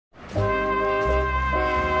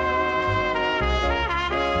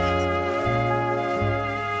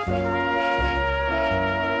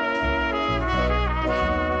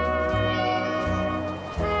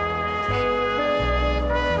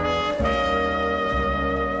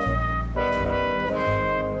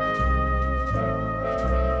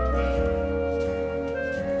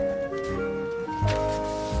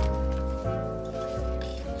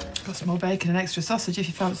some more bacon and extra sausage if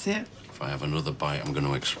you fancy it. If I have another bite, I'm going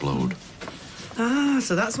to explode. Ah,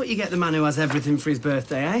 so that's what you get the man who has everything for his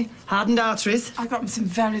birthday, eh? Hardened arteries. I got him some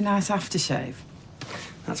very nice aftershave.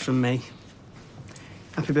 That's from me.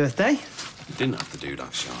 Happy birthday. You didn't have to do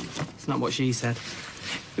that, Sean. It's not what she said.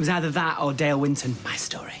 It was either that or Dale Winton, my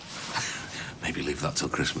story. Maybe leave that till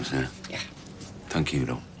Christmas, yeah? Yeah. Thank you,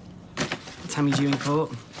 though. What time are you due in court?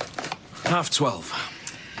 12:30.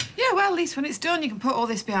 Yeah, well, at least when it's done, you can put all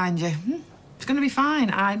this behind you. It's going to be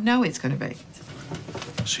fine. I know it's going to be.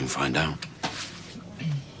 Soon find out.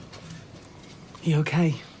 You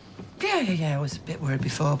okay? Yeah. I was a bit worried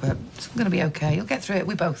before, but it's going to be okay. You'll get through it.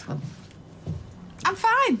 We both will. I'm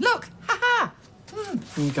fine. Look. Ha-ha.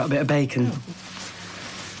 You got a bit of bacon.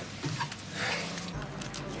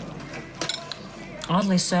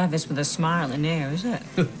 Hardly service with a smile in here, is it?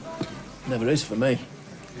 Never is for me.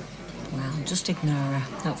 Well, just ignore her.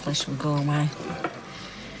 Hopefully she'll go away.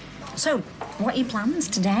 So, what are your plans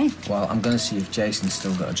today? Well, I'm going to see if Jason's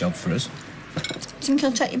still got a job for us. Do you think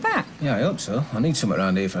he'll take you back? Yeah, I hope so. I need something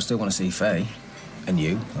around here if I still want to see Faye. And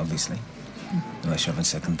you, obviously. Unless you're having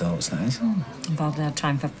second thoughts, that is. I've hardly had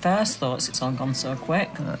time for first thoughts. It's all gone so quick.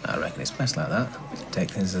 I reckon it's best like that.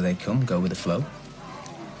 Take things as they come, go with the flow.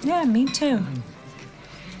 Yeah, me too.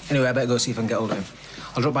 Anyway, I better go see if I can get hold of him.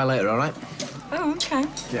 I'll drop by later, all right? Oh, OK.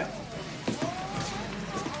 Yeah.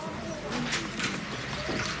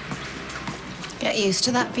 Get used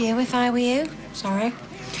to that view if I were you. Sorry?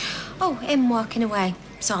 Oh, him walking away.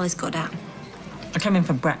 It's all he's good at. I came in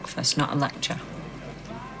for breakfast, not a lecture.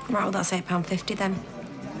 Right, well, that's £8.50 then.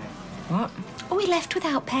 What? Oh, we left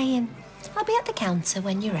without paying. I'll be at the counter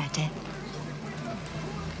when you're ready.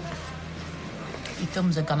 Your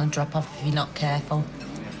thumbs are gonna drop off if you're not careful.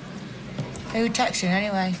 Who are you texting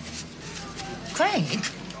anyway? Craig?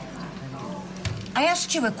 I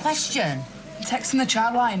asked you a question. Texting the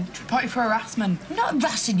chat line to report you for harassment. I'm not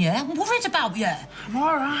harassing you. I'm worried about you. I'm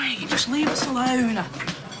all right. Just leave us alone.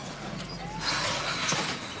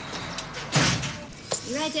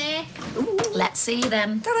 You ready? Ooh. Let's see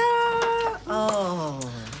them. Ta-da! Oh.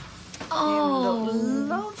 Oh. You look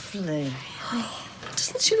lovely.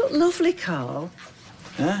 Doesn't she look lovely, Carl?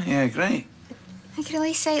 Yeah, great. You can at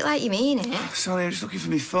least say it like you mean it. Sorry, I'm just looking for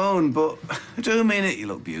my phone, but I do mean it. You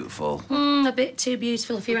look beautiful. A bit too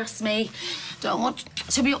beautiful if you ask me. Don't want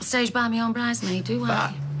to be upstaged by my own bridesmaid, do I?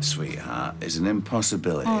 That, sweetheart, is an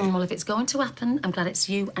impossibility. Well, if it's going to happen, I'm glad it's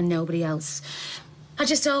you and nobody else. I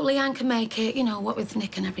just hope Leanne can make it, you know, what with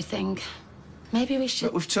Nick and everything. Maybe we should...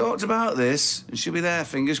 But we've talked about this, and she'll be there,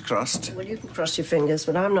 fingers crossed. Well, you can cross your fingers,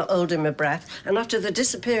 but I'm not holding my breath. And after the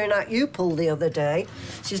disappearing act you pulled the other day,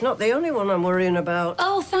 she's not the only one I'm worrying about.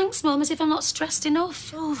 Oh, thanks, Mum, as if I'm not stressed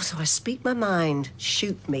enough. Oh, so I speak my mind.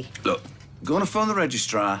 Shoot me. Look, go on and phone the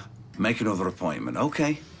registrar, make another appointment,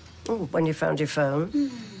 OK? Oh, when you found your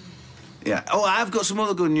phone. Yeah. Oh, I've got some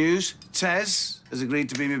other good news. Tez has agreed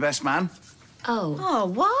to be my best man. Oh. Oh,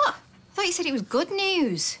 what? I thought you said it was good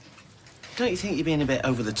news. Don't you think you're being a bit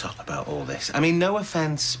over the top about all this? I mean, no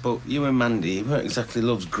offence, but you and Mandy weren't exactly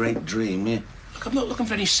love's great dream, yeah? Look, I'm not looking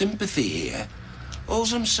for any sympathy here. All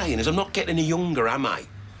I'm saying is I'm not getting any younger, am I?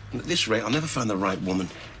 And at this rate, I'll never find the right woman.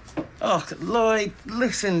 Oh, Lloyd,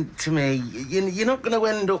 listen to me. You're not going to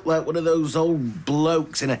end up like one of those old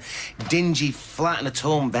blokes in a dingy flat and a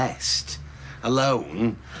torn vest.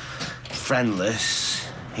 Alone, friendless,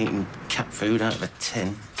 eating cat food out of a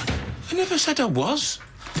tin. I never said I was.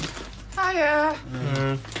 Hiya.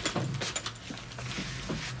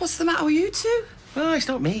 What's the matter with you two? Oh, it's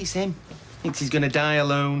not me, it's him. Thinks he's going to die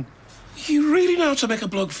alone. You really know how to make a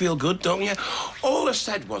bloke feel good, don't you? All I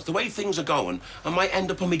said was, the way things are going, I might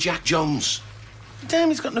end up on me Jack Jones. Damn,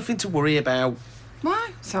 he's got nothing to worry about.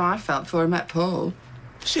 Why? So I felt before I met Paul.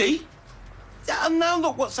 See? And now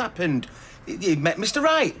look what's happened. You met Mr.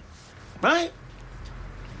 Right, right?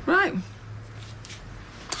 Right.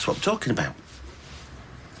 That's what I'm talking about.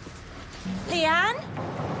 Leanne?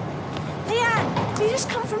 Leanne, did you just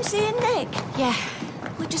come from seeing Nick? Yeah.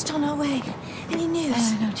 We're just on our way. Any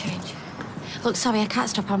news? No change. Look, sorry, I can't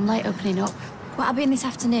stop. I'm late opening up. Well, I'll be in this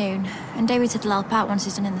afternoon, and David said he'll help out once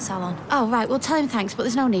he's done in the salon. Oh, right. Well, tell him thanks, but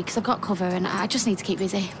there's no need, because I've got cover, and I just need to keep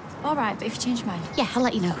busy. All right, but if you change your mind... Yeah, I'll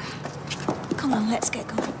let you know. Come on, let's get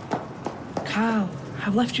going. Carl,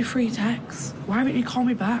 I've left you 3 texts. Why haven't you called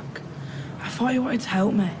me back? I thought you wanted to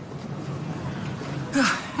help me.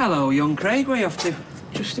 Hello, young Craig. Where are you off to?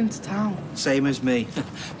 Just into town. Same as me.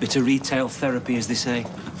 Bit of retail therapy, as they say.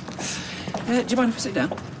 Do you mind if I sit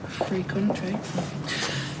down? Free country.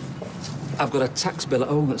 I've got a tax bill at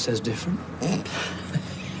home that says different.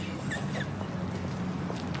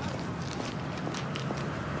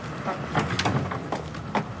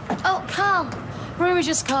 Oh, Harry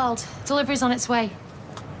just called. Delivery's on its way.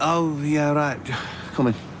 Oh, yeah, right.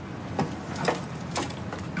 Coming.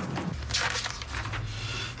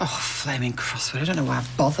 Oh, flaming crossword. I don't know why I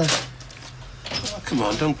bothered. Oh, come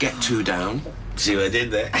on, don't get too down. See what I did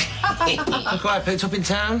there? Look what I picked up in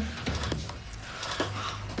town.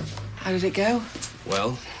 How did it go?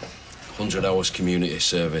 Well, 100 hours community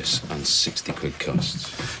service and 60 quid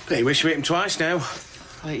costs. Hey, wish you hit him twice now.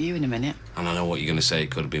 I'll eat you in a minute. And I know what you're going to say, it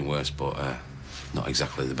could have been worse, but not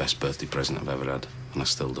exactly the best birthday present I've ever had. And I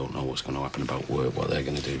still don't know what's going to happen about work, what they're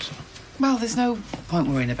going to do, so... Well, there's no point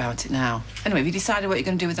worrying about it now. Anyway, have you decided what you're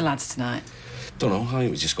going to do with the lads tonight? Don't know, I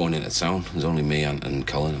think we're just going into town. There's only me and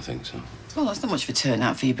Colin, I think, so... Well, that's not much of a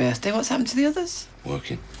turnout for your birthday. What's happened to the others?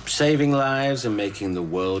 Working. Saving lives and making the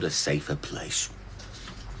world a safer place.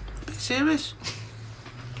 Are you serious?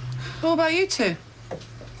 What about you two?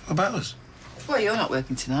 What about us? Well, you're not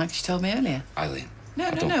working tonight, 'cause you told me earlier. Eileen.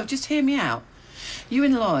 No, just hear me out. You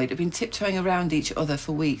and Lloyd have been tiptoeing around each other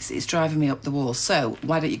for weeks. It's driving me up the wall. So,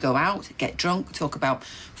 why don't you go out, get drunk, talk about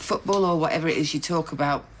football or whatever it is you talk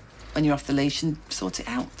about when you're off the leash and sort it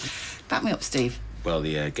out? Back me up, Steve. Well,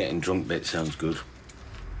 the getting drunk bit sounds good.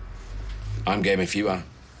 I'm game if you are.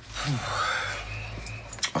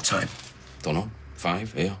 What time? Don't know.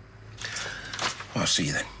 5, here. I'll see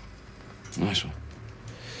you then. Nice one.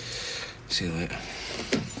 See you later.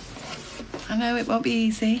 I know it won't be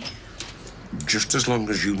easy. Just as long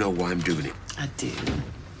as you know why I'm doing it. I do.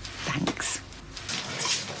 Thanks.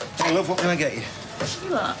 Hey, love, what can I get you?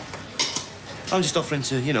 What? I'm just offering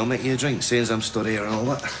to, you know, make you a drink, seeing as I'm stood here and all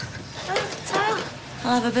that.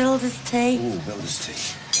 I'll have a builder's tea. Ooh, builder's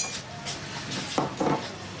tea.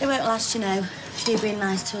 It won't last, you know. You being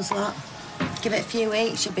nice to us lot. Give it a few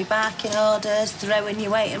weeks, you'll be barking orders, throwing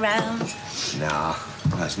your weight around. Nah,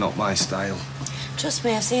 that's not my style. Trust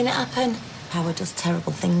me, I've seen it happen. Power does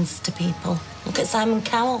terrible things to people. Look at Simon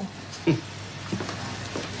Cowell.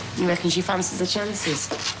 You reckon she fancies the chances?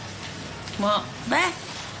 What,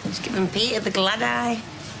 Beth? She's giving Peter the glad eye.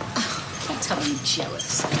 Don't tell me you're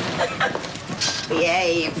jealous.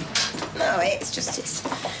 Behave. No, it's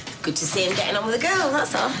good to see him getting on with a girl,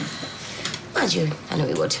 that's all. Mind you, I know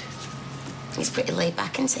he would. He's pretty laid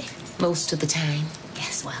back, isn't he? Most of the time.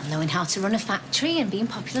 Yes, well, knowing how to run a factory and being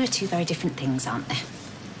popular are two very different things, aren't they?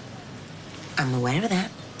 I'm aware of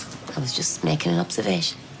that. I was just making an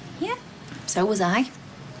observation. Yeah, so was I.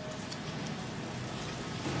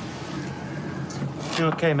 You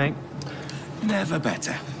okay, mate? Never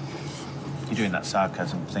better. You're doing that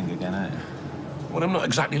sarcasm thing again, aren't you? Well, I'm not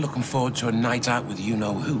exactly looking forward to a night out with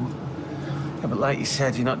you-know-who. Yeah, but like you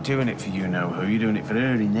said, you're not doing it for you-know-who. You're doing it for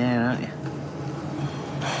her in there, aren't you?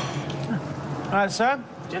 All right, sir.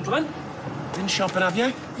 Gentlemen. Been shopping, have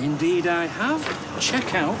you? Indeed I have.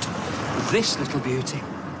 Check out this little beauty.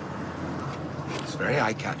 It's very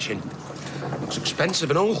eye-catching. Looks expensive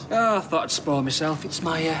and all. Oh, I thought I'd spoil myself. It's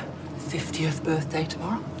my 50th birthday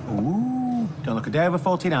tomorrow. Ooh, don't look a day over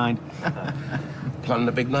 49. Planning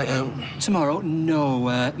a big night out? Tomorrow?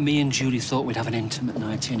 No, me and Julie thought we'd have an intimate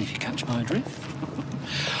night in, if you catch my drift.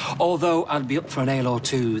 Although I'd be up for an ale or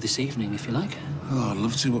two this evening, if you like. Oh, I'd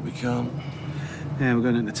love to, but we can't. Yeah, we're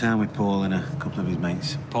going into town with Paul and a couple of his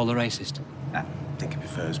mates. Paul the racist? I think he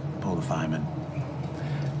prefers Paul the fireman.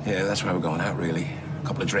 Yeah, that's where we're going out, really. A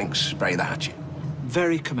couple of drinks, spray the hatchet.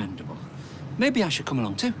 Very commendable. Maybe I should come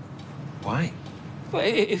along too. Why? Well,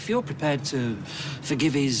 if you're prepared to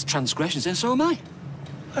forgive his transgressions, then so am I.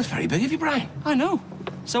 That's very big of you, Brian. I know.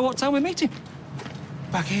 So what time are we meeting?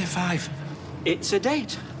 Back here, 5. It's a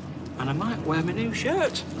date. And I might wear my new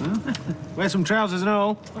shirt. Well, wear some trousers and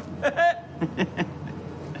all.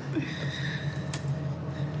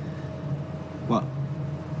 What?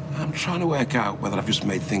 I'm trying to work out whether I've just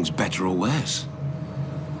made things better or worse.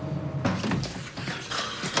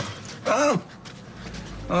 Oh!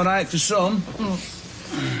 All right for some.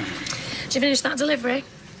 Did you finish that delivery?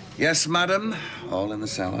 Yes, madam. All in the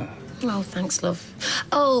cellar. Oh, thanks, love.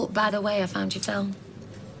 Oh, by the way, I found your phone.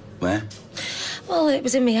 Where? Well, it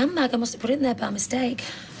was in my handbag. I must have put it in there by mistake.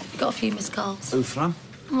 Got a few missed calls. Who from?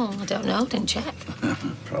 Oh, I don't know. Didn't check.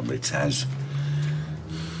 Probably Taz.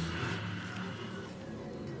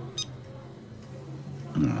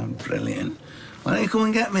 Oh, brilliant. Why don't you come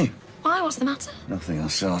and get me? Why? What's the matter? Nothing, I'll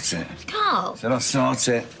sort it. Carl. Said I'll sort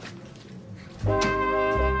it.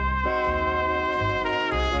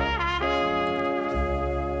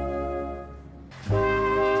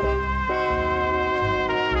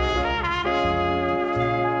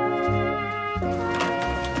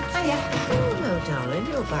 Hello, darling.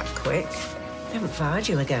 You're back quick. They haven't fired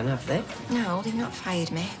you again, have they? No, they've not fired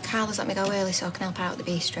me. Carl has let me go early so I can help out at the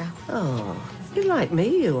bistro. Oh, you're like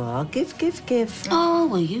me, you are. Give. Oh,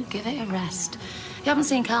 will you give it a rest? You haven't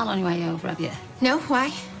seen Carl on your way over, have you? No,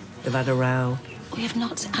 why? They've had a row. We have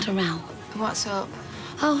not had a row. What's up?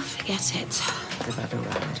 Oh, forget it. They've had a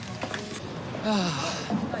row.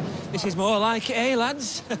 This is more like it, eh,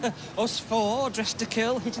 lads? Us four, dressed to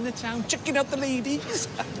kill, hitting the town, checking out the ladies.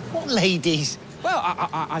 What ladies? Well,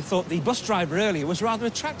 I thought the bus driver earlier was rather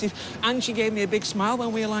attractive, and she gave me a big smile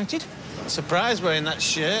when we alighted. Surprised wearing that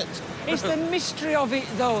shirt. It's the mystery of it,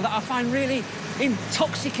 though, that I find really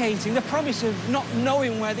intoxicating. The promise of not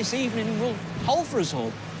knowing where this evening will hold for us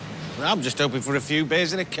all. Well, I'm just hoping for a few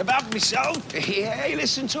beers and a kebab myself. Hey,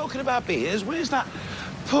 listen, talking about beers, where's that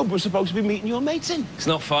pub we're supposed to be meeting your mates in? It's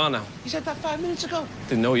not far now. You said that 5 minutes ago.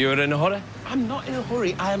 Didn't know you were in a hurry. I'm not in a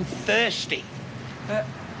hurry. I am thirsty.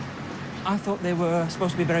 I thought they were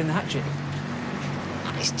supposed to be burying the hatchet.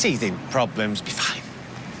 His teething problems, be fine.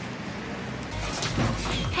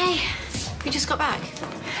 Hey, you just got back?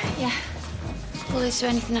 Yeah. Well, is there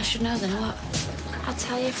anything I should know then, or what? I'll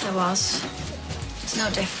tell you if there was. It's no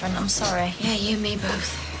different, I'm sorry. Yeah, you and me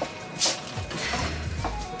both.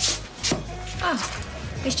 Oh,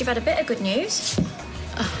 at least you've had a bit of good news.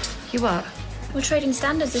 You what? Well, trading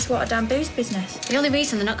standards is watered down booze business. The only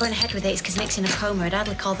reason they're not going ahead with it is because Nick's in a coma. I'd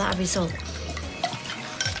hardly call that a result. Do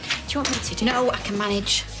you want me to do? No, I can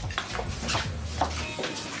manage.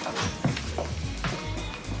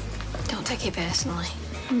 Don't take it personally.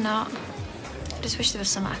 I'm not. I just wish there was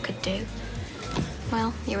something I could do.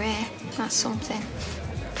 Well, you're here. That's something.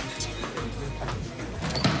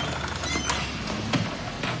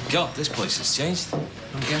 God, this place has changed.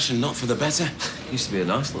 I'm guessing not for the better. Used to be a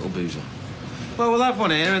nice little boozer. Well, we'll have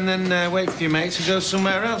one here and then wait for your mates to go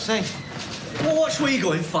somewhere else, eh? Well, watch where you're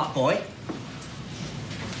going, fat boy.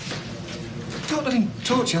 Don't let him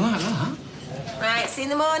talk to you like that. Right, see you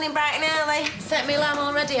in the morning, bright and early. Set me alarm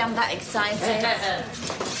already, I'm that excited.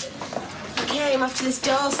 Okay, I'm off to this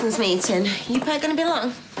Dawson's meeting. You pair gonna be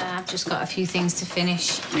long? I've just got a few things to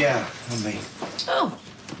finish. Yeah, and me. Oh.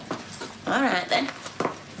 All right, then.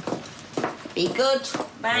 Be good.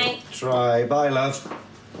 Bye. Try. Bye, love.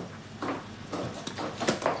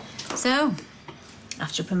 So,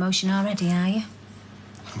 after promotion already, are you?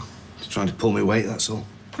 Just trying to pull me weight, that's all.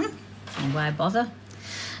 And why bother?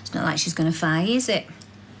 It's not like she's going to fire you, is it?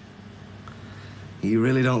 You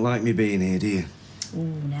really don't like me being here, do you?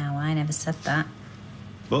 Ooh, no, I never said that.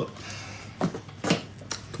 But...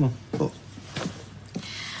 Come on, but...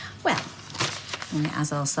 Well, it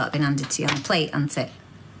has all sort of been handed to you on a plate, hasn't it?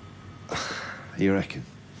 You reckon?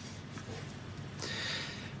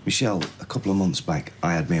 Michelle, a couple of months back,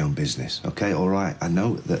 I had my own business, OK? All right, I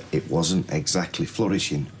know that it wasn't exactly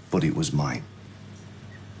flourishing, but it was mine.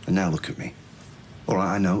 And now look at me. All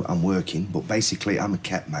right, I know I'm working, but basically I'm a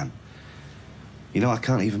kept man. You know, I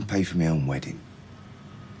can't even pay for my own wedding.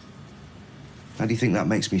 How do you think that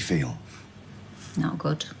makes me feel? Not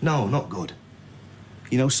good. No, not good.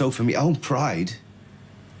 You know, so for my own pride,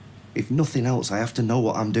 if nothing else, I have to know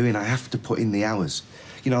what I'm doing. I have to put in the hours.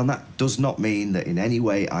 You know, and that does not mean that in any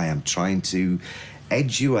way I am trying to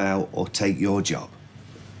edge you out or take your job.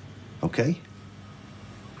 OK?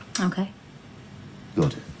 OK.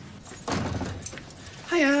 Good.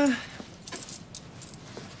 Hiya.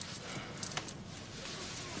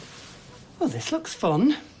 Well, this looks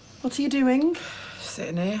fun. What are you doing?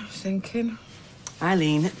 Sitting here, thinking.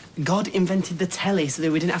 Eileen, God invented the telly so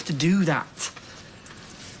that we didn't have to do that.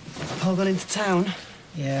 Paul gone into town?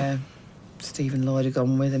 Yeah. Stephen Lloyd had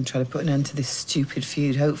gone with him, trying to put an end to this stupid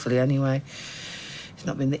feud, hopefully, anyway. He's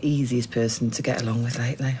not been the easiest person to get along with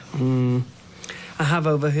lately. I have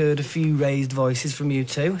overheard a few raised voices from you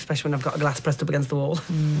two, especially when I've got a glass pressed up against the wall.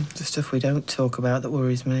 The stuff we don't talk about that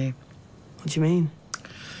worries me. What do you mean?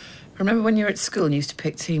 Remember when you were at school and you used to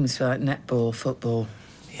pick teams for, like, netball, football?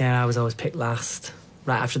 Yeah, I was always picked last,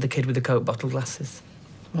 right after the kid with the Coke bottle glasses.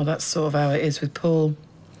 Well, that's sort of how it is with Paul.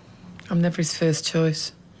 I'm never his first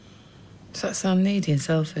choice. Does that sound needy and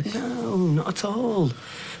selfish? No, not at all.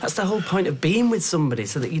 That's the whole point of being with somebody,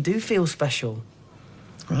 so that you do feel special.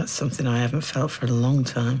 Well, that's something I haven't felt for a long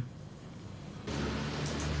time.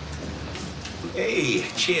 Hey,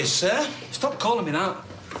 cheers, sir. Stop calling me that.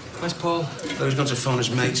 Where's Paul? He's gone to phone his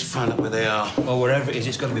mates, find out where they are. Well, wherever it is,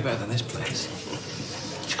 it's got to be better than this place.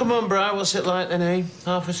 Come on, Bri, what's it like then, eh?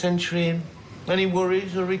 Half a century in. Any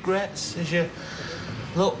worries or regrets as you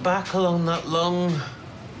look back along that long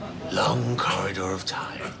corridor of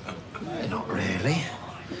time? Not really.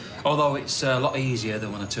 Although it's a lot easier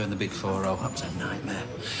than when I turned the big 4-0. That was a nightmare.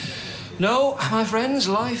 No, my friends,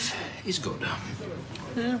 life is good.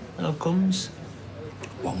 Yeah, how comes?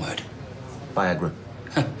 One word. Viagra.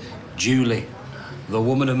 Julie. The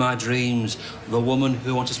woman of my dreams. The woman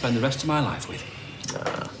who I want to spend the rest of my life with.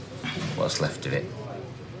 What's left of it?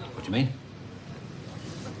 What do you mean?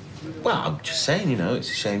 Well, I'm just saying, you know,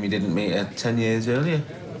 it's a shame you didn't meet her 10 years earlier.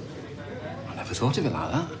 I never thought of it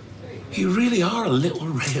like that. You really are a little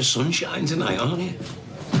ray of sunshine tonight, aren't you?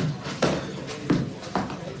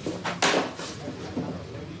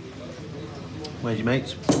 Where's your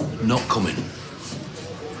mates? Not coming.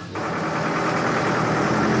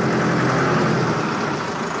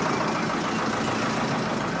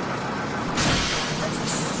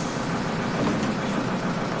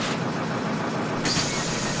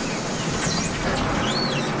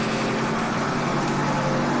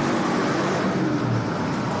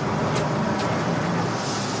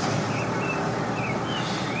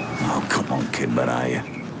 Oh, come on, kid, where are you?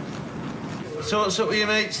 So what's up with your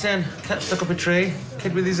mates, then? Cat stuck up a tree?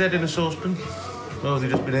 Kid with his head in a saucepan? Or have they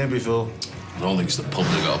just been here before? I don't think it's the pub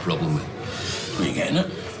they got a problem with. Are you getting it?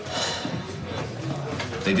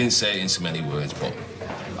 They didn't say it in so many words, but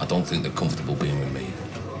I don't think they're comfortable being with me.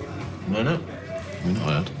 Why not? You know,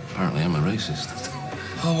 Ed, apparently I'm a racist.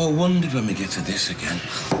 Oh, I wondered when we get to this again.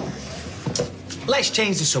 Let's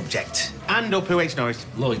change the subject. Hand up, who hates noise?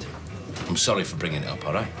 Lloyd, I'm sorry for bringing it up,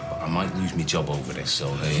 all right? But I might lose my job over this,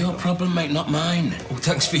 so... Your problem, mate, not mine. Oh,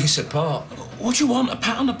 thanks for your support. What do you want? A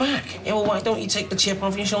pat on the back? Yeah, well, why don't you take the chip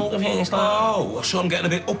off your shoulder? It's like... Oh, so I'm getting a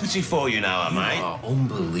bit uppity for you now, am I? Oh,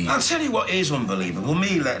 unbelievable. I'll tell you what is unbelievable.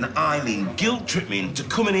 Me letting Eileen guilt-trip me into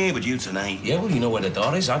coming here with you tonight. Yeah, well, you know where the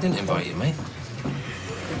door is. I didn't invite you, mate.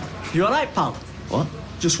 You all right, pal? What?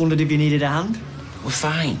 Just wondered if you needed a hand. We're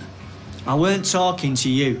fine. I weren't talking to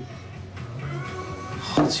you.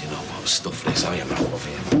 Oh, do you know what? Stuff this. I am out of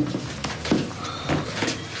here.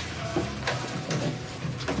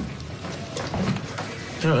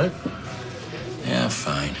 You all right? Yeah,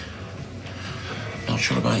 fine. Not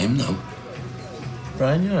sure about him, though.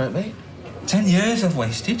 Brian, you all right, mate? 10 years I've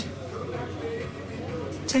wasted.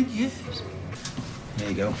 10 years. There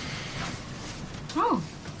you go. Oh.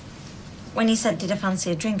 When you said, did I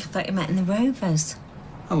fancy a drink, I thought you meant in the Rovers.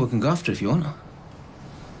 Oh, we can go after if you want.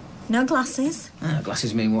 No glasses?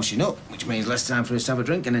 Glasses mean washing up, which means less time for us to have a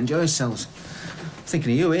drink and enjoy ourselves.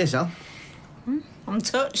 Thinking of you here, Sal. I'm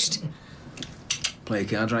touched. Play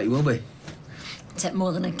cards right, you will be. Take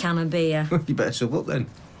more than a can of beer. You better sub up then.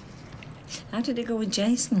 How did it go with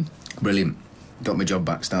Jason? Brilliant. Got my job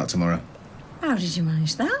back, start tomorrow. How did you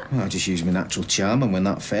manage that? Well, I just used my natural charm, and when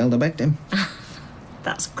that failed, I begged him.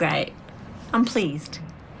 That's great. I'm pleased.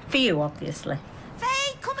 For you, obviously.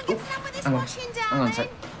 Faye, come and get down with this Hang on. washing, Hang on a darling. sec.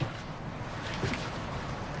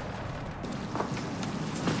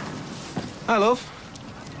 Hi, love.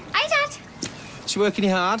 Hi, Dad. She working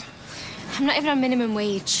you hard? I'm not even on minimum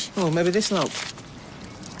wage. Oh, maybe this'll help.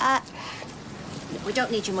 We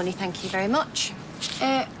don't need your money, thank you very much.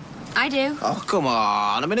 I do. Oh, come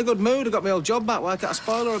on. I'm in a good mood. I got my old job back. Why can't I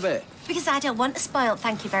spoil her a bit? Because I don't want to spoil,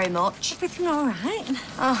 thank you very much. Everything all right?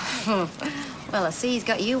 Oh, well, I see he's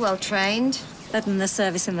got you well trained. Better than the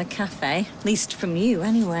service in the cafe. Least from you,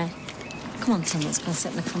 anyway. Come on, Tim, let's go and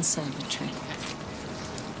sit in the conservatory.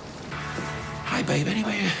 Hi, babe.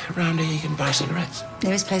 Anywhere around here you can buy cigarettes?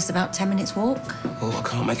 Nearest place about 10 minutes walk. Oh, I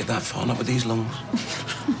can't make it that far, not with these lungs.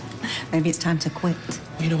 Maybe it's time to quit.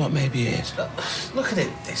 You know what maybe it is? Look at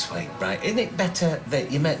it this way, right? Isn't it better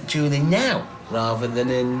that you met Julie now rather than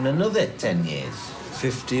in another 10 years?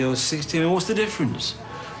 50 or 60, I mean, what's the difference?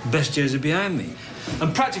 Best years are behind me.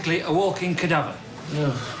 I'm practically a walking cadaver.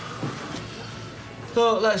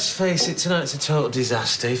 Look, let's face it, tonight's a total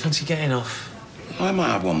disaster. You fancy getting off? I might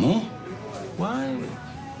have one more. Why?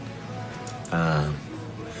 Now,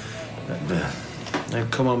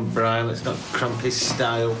 come on, Brian, let's not cramp his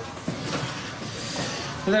style.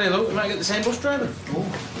 With any luck, we might get the same bus driver.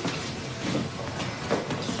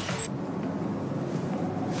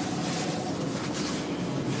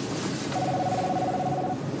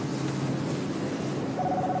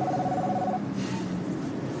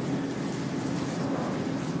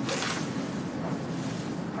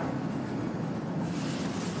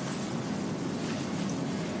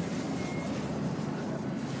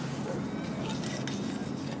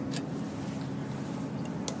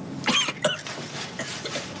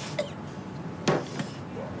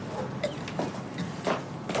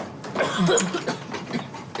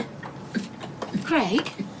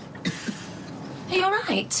 Craig? Are you all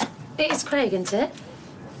right? It is Craig, isn't it?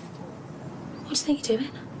 What do you think you're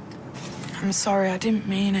doing? I'm sorry, I didn't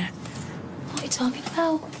mean it. What are you talking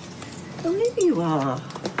about? Well, here you are.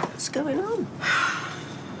 What's going on?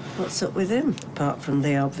 What's up with him, apart from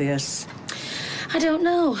the obvious? I don't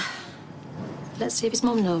know. Let's see if his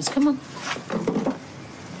mum knows. Come on.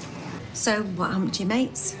 So, what happened to your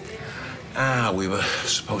mates? We were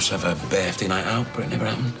supposed to have a birthday night out, but it never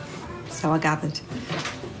happened. So I gathered.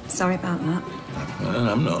 Sorry about that. Well,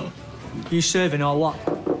 I'm not. You serving or what?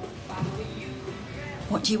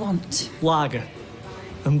 What do you want? Lager.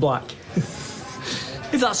 And black.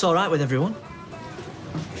 If that's all right with everyone.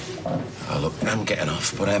 Oh, look, I'm getting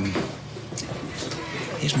off, but,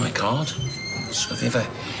 here's my card. So if you ever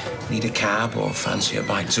need a cab or fancy a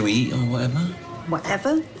bite to eat or whatever...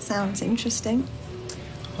 Whatever. Sounds interesting.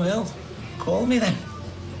 Well, call me then.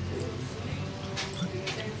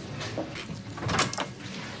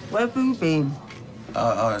 Where have you been?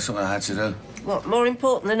 Oh, that's what I had to do. What, more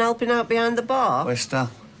important than helping out behind the bar? Where's Stal?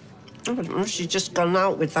 I don't know, she's just gone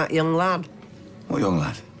out with that young lad. What young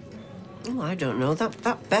lad? Oh, I don't know,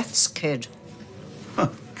 that Beth's kid. Huh,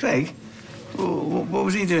 Craig? What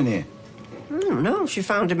was he doing here? I don't know, she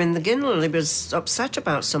found him in the ginnel. He was upset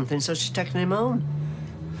about something, so she's taken him home.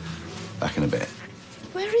 Back in a bit.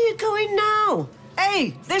 Where are you going now?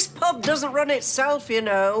 Hey, this pub doesn't run itself, you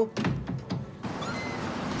know.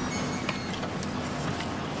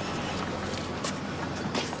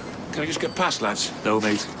 Can I just get past, lads? No,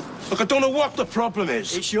 mate. Look, I don't know what the problem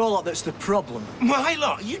is. It's your lot that's the problem. My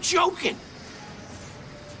lot? Are you joking?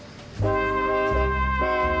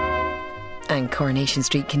 And Coronation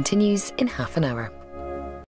Street continues in half an hour.